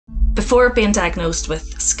Before being diagnosed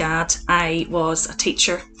with SCAD, I was a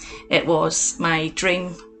teacher. It was my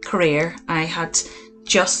dream career. I had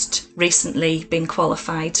just recently been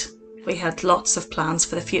qualified. We had lots of plans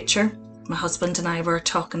for the future. My husband and I were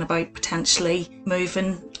talking about potentially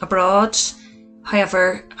moving abroad.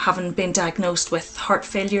 However, having been diagnosed with heart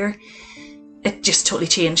failure, it just totally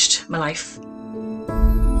changed my life.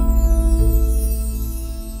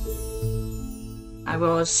 I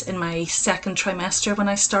was in my second trimester when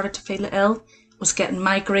I started to feel ill. Was getting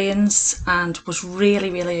migraines and was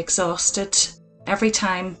really exhausted. Every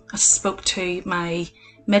time I spoke to my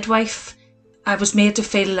midwife, I was made to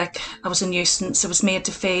feel like I was a nuisance. I was made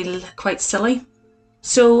to feel quite silly.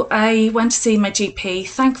 So I went to see my GP.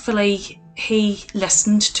 Thankfully, he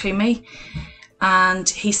listened to me and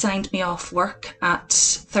he signed me off work at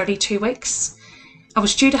 32 weeks. I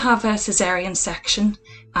was due to have a caesarean section,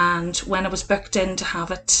 and when I was booked in to have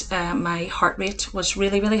it, my heart rate was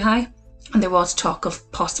really high, and there was talk of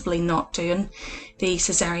possibly not doing the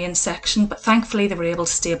caesarean section, but thankfully they were able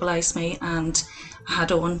to stabilise me and I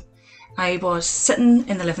had on. I was sitting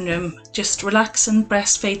in the living room just relaxing,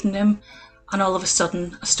 breastfeeding him, and all of a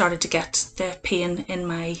sudden I started to get the pain in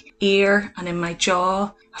my ear and in my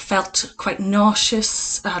jaw. I felt quite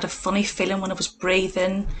nauseous. I had a funny feeling when I was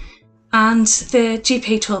breathing, and the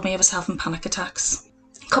GP told me I was having panic attacks.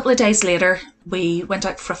 A couple of days later, we went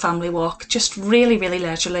out for a family walk, just really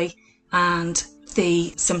leisurely, and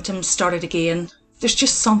the symptoms started again. There's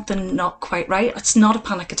just something not quite right. It's not a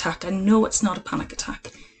panic attack. I know it's not a panic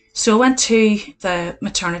attack. So I went to the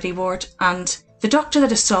maternity ward, and the doctor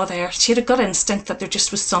that I saw there, she had a gut instinct that there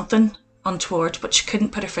just was something untoward, but she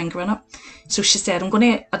couldn't put her finger on it. So she said, I'm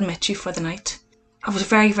going to admit you for the night. I was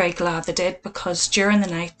very glad they did, because during the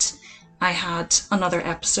night I had another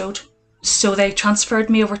episode. So they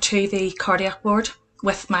transferred me over to the cardiac ward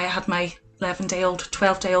I had my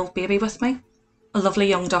 12-day-old baby with me. A lovely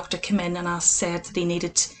young doctor came in and said that he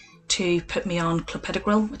needed to put me on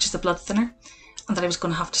clopidogrel, which is a blood thinner, and that I was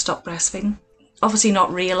going to have to stop breastfeeding. Obviously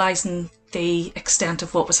not realising the extent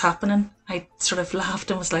of what was happening, I sort of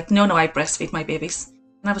laughed and was like, no, I breastfeed my babies.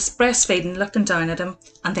 And I was breastfeeding, looking down at him,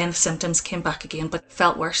 and then the symptoms came back again, but it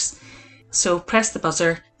felt worse. So pressed the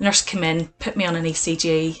buzzer, the nurse came in, put me on an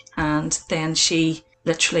ECG, and then she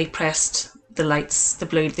literally pressed the lights,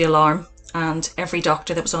 the alarm, and every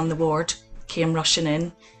doctor that was on the ward came rushing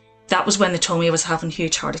in. That was when they told me I was having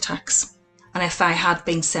huge heart attacks. And if I had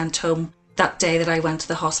been sent home that day that I went to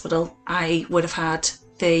the hospital, I would have had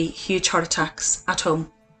the huge heart attacks at home,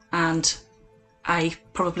 and I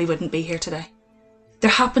probably wouldn't be here today. There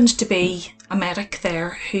happened to be a medic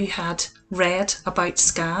there who had read about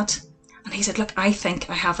SCAD, and he said, look, I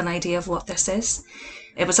think I have an idea of what this is.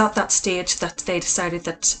 It was at that stage that they decided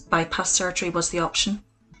that bypass surgery was the option.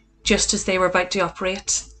 Just as they were about to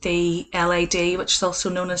operate, the LAD, which is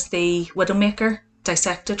also known as the Widowmaker,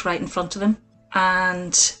 dissected right in front of them.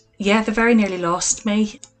 And yeah, they very nearly lost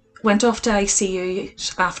me. Went off to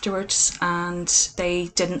ICU afterwards, and they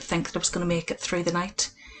didn't think that I was going to make it through the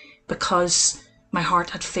night because my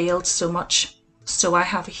heart had failed so much. So I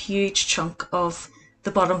have a huge chunk of the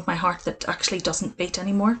bottom of my heart that actually doesn't beat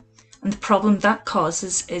anymore. And the problem that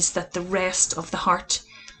causes is that the rest of the heart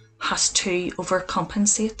has to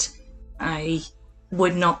overcompensate. I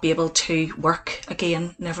would not be able to work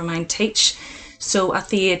again, never mind teach. So at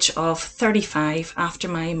the age of 35, after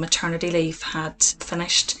my maternity leave had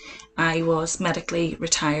finished, I was medically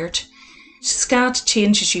retired. SCAD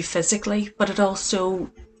changes you physically, but it also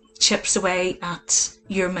chips away at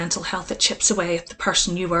your mental health. It chips away at the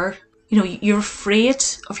person you were. You know, you're afraid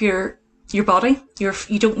of your body.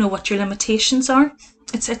 You don't know what your limitations are.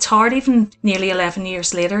 It's hard, even nearly 11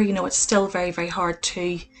 years later. You know, it's still very hard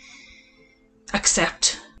to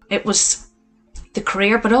accept. It was the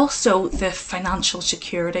career, but also the financial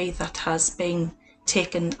security that has been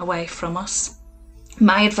taken away from us.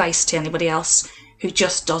 My advice to anybody else who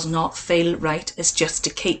just does not feel right is just to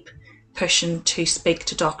keep pushing to speak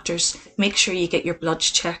to doctors. Make sure you get your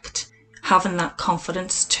bloods checked. Having that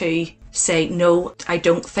confidence to say, no, I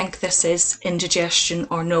don't think this is indigestion,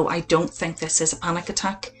 or no, I don't think this is a panic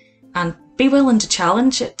attack, and be willing to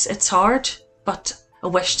challenge it. It's hard, but I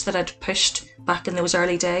wished that I'd pushed back in those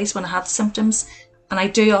early days when I had symptoms. And I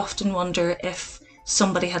do often wonder if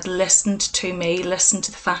somebody had listened to me, listened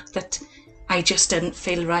to the fact that I just didn't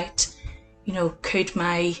feel right. You know, could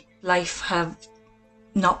my life have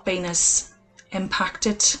not been as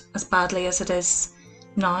impacted as badly as it is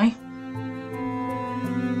now?